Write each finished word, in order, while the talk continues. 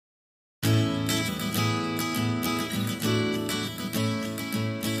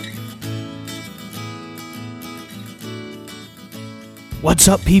What's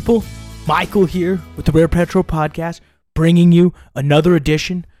up, people? Michael here with the Rare Petro Podcast, bringing you another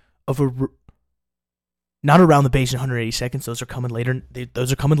edition of not Around the Base in 180 seconds. Those are coming later.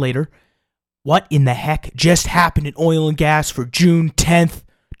 What in the heck just happened in oil and gas for June 10th,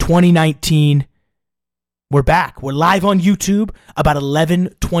 2019? We're back. We're live on YouTube about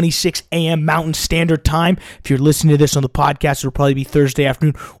 11:26 a.m. Mountain Standard Time. If you're listening to this on the podcast, it'll probably be Thursday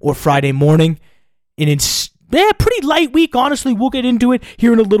afternoon or Friday morning. And it's pretty light week, honestly. We'll get into it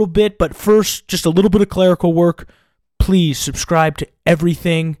here in a little bit. But first, just a little bit of clerical work. Please subscribe to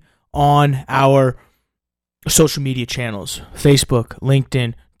everything on our social media channels. Facebook,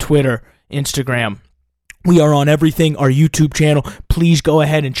 LinkedIn, Twitter, Instagram. We are on everything. Our YouTube channel. Please go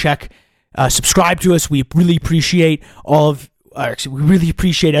ahead and subscribe to us. We really appreciate we really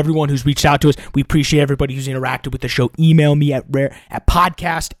appreciate everyone who's reached out to us. We appreciate everybody who's interacted with the show. Email me at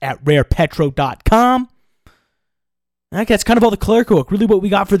podcast@rarepetro.com. Okay, that's kind of all the clerical work. Really what we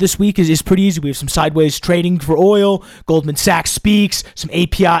got for this week is pretty easy. We have some sideways trading for oil, Goldman Sachs speaks, some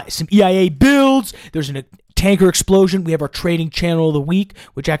EIA builds, there's a tanker explosion. We have our trading channel of the week,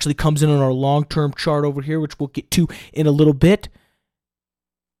 which actually comes in on our long-term chart over here, which we'll get to in a little bit.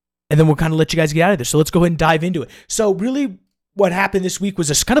 And then we'll kind of let you guys get out of there. So let's go ahead and dive into it. So really what happened this week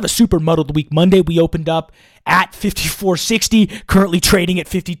was kind of a super muddled week. Monday, we opened up at 54.60, currently trading at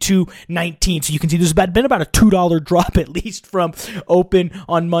 52.19. So you can see there's been about a $2 drop at least from open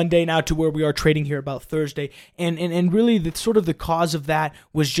on Monday now to where we are trading here about Thursday. And really the cause of that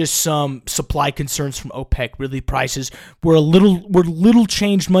was just some supply concerns from OPEC. Really prices were little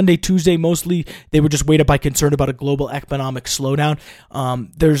changed Monday, Tuesday. Mostly they were just weighted by concern about a global economic slowdown.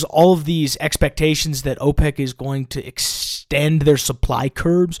 There's all of these expectations that OPEC is going to extend their supply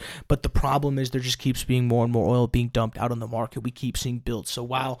curbs, but the problem is there just keeps being more and more oil being dumped out on the market. We keep seeing builds. So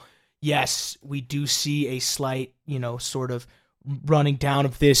while, yes, we do see a slight, sort of running down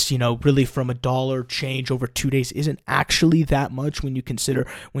of this, really from $1 change over 2 days isn't actually that much when you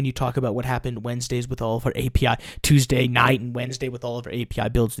talk about what happened Wednesdays with all of our API, Tuesday night and Wednesday with all of our API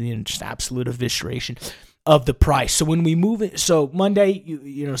builds, and just absolute evisceration of the price. So when we move it, so Monday,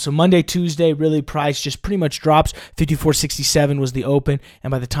 Monday, Tuesday, really price just pretty much drops. 54.67 was the open, and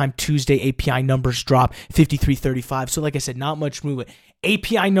by the time Tuesday API numbers drop, 53.35. So like I said, not much movement.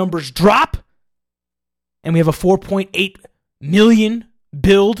 API numbers drop, and we have a 4.8 million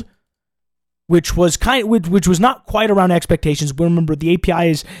build, which was not quite around expectations. But remember, the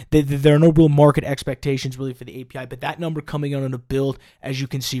API is there are no real market expectations really for the API, but that number coming out on a build, as you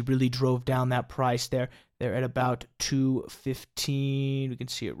can see, really drove down that price there. They're at about 215. We can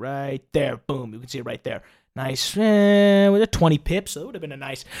see it right there. Boom, you can see it right there. Nice, with a 20 pips. So that would have been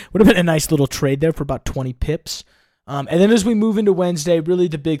a nice little trade there for about 20 pips. And then as we move into Wednesday, really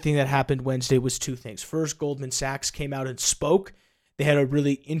the big thing that happened Wednesday was two things. First, Goldman Sachs came out and spoke. They had a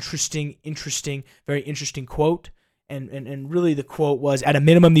really very interesting quote. And really the quote was, at a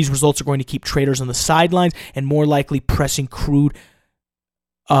minimum, these results are going to keep traders on the sidelines and more likely pressing crude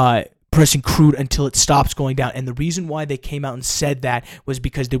until it stops going down. And the reason why they came out and said that was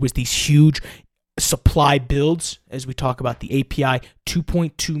because there was these huge supply builds, as we talk about the API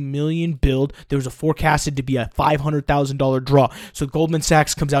 2.2 million build. There was forecasted to be a $500,000 draw. So Goldman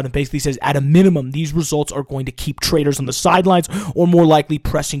Sachs comes out and basically says, at a minimum, these results are going to keep traders on the sidelines or more likely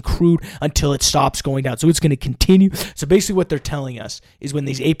pressing crude until it stops going down. So it's going to continue. So basically what they're telling us is when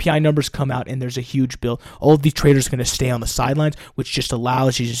these API numbers come out and there's a huge build, all of these traders are going to stay on the sidelines, which just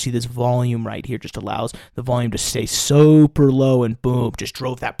allows you to see this volume right here, just allows the volume to stay super low, and boom, just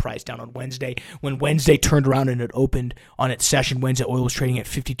drove that price down on Wednesday. When Wednesday turned around and it opened on its session, Wednesday oil was trading at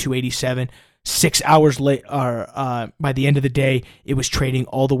 52.87. 6 hours later, by the end of the day, it was trading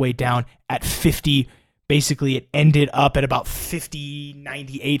all the way down at 50. Basically, it ended up at about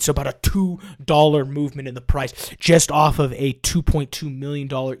 50.98, so about a $2 movement in the price, just off of a $2.2 million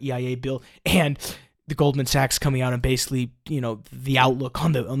EIA bill. And the Goldman Sachs coming out and basically, the outlook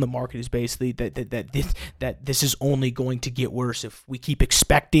on the market is basically that this is only going to get worse if we keep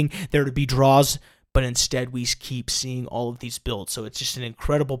expecting there to be draws, but instead we keep seeing all of these builds. So it's just an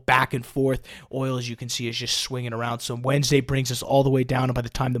incredible back and forth. Oil, as you can see, is just swinging around. So Wednesday brings us all the way down, and by the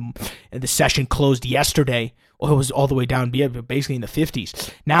time the session closed yesterday, oil was all the way down, basically in the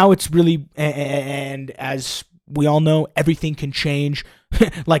 50s. Now it's really, and as we all know, everything can change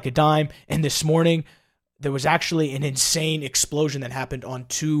like a dime. And this morning, there was actually an insane explosion that happened on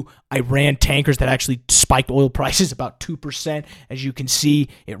two Iran tankers that actually spiked oil prices about 2%. As you can see,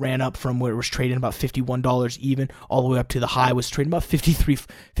 it ran up from where it was trading about $51 even, all the way up to the high was trading about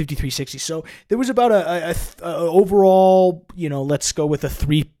 $53.60. So there was about a overall, let's go with a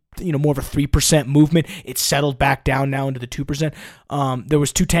 3 more of a 3% movement. It's settled back down now into the 2%. There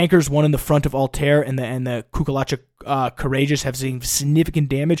was 2 tankers, one in the front of Altair and the Kukalacha Courageous have seen significant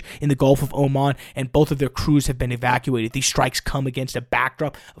damage in the Gulf of Oman, and both of their crews have been evacuated. These strikes come against a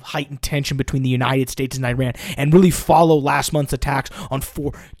backdrop of heightened tension between the United States and Iran, and really follow last month's attacks on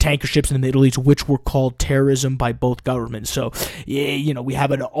 4 tanker ships in the Middle East, which were called terrorism by both governments. So, we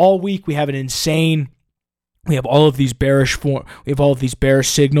have it all week. We have an insane. We have all of these bearish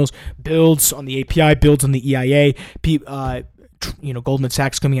signals, builds on the API, builds on the EIA. Goldman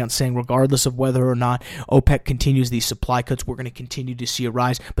Sachs coming out and saying, regardless of whether or not OPEC continues these supply cuts, we're going to continue to see a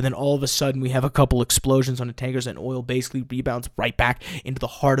rise. But then all of a sudden, we have a couple explosions on the tankers, and oil basically rebounds right back into the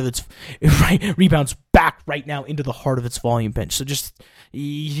heart of its rebounds back right now into the heart of its volume bench. So just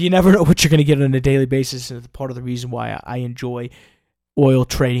you never know what you're going to get on a daily basis, and it's part of the reason why I enjoy oil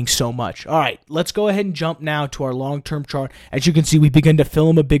trading so much. All right, let's go ahead and jump now to our long-term chart. As you can see, we begin to fill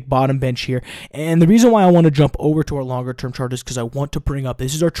in a big bottom bench here. And the reason why I want to jump over to our longer-term chart is because I want to bring up,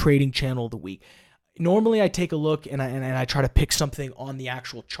 this is our trading channel of the week. Normally, I take a look and I try to pick something on the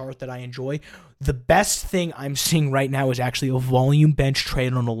actual chart that I enjoy. The best thing I'm seeing right now is actually a volume bench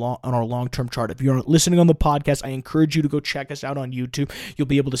trade on our long-term chart. If you're listening on the podcast, I encourage you to go check us out on YouTube. You'll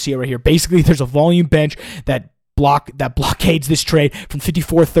be able to see it right here. Basically, there's a volume bench that blockades this trade from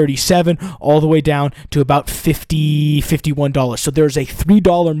 $54.37 all the way down to about $51. So there's a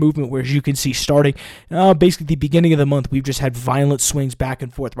 $3 movement where, as you can see, starting basically the beginning of the month, we've just had violent swings back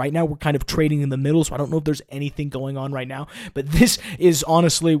and forth. Right now, we're kind of trading in the middle, so I don't know if there's anything going on right now. But this is,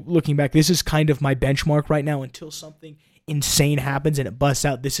 honestly, looking back, this is kind of my benchmark right now until something insane happens and it busts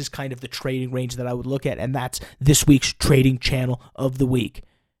out. This is kind of the trading range that I would look at, and that's this week's trading channel of the week.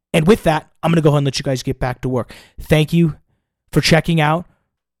 And with that, I'm going to go ahead and let you guys get back to work. Thank you for checking out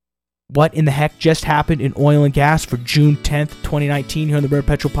what in the heck just happened in oil and gas for June 10th, 2019 here on the Rare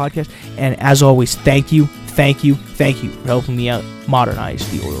Petrol Podcast. And as always, thank you for helping me out modernize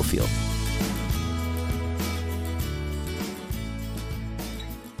the oil field.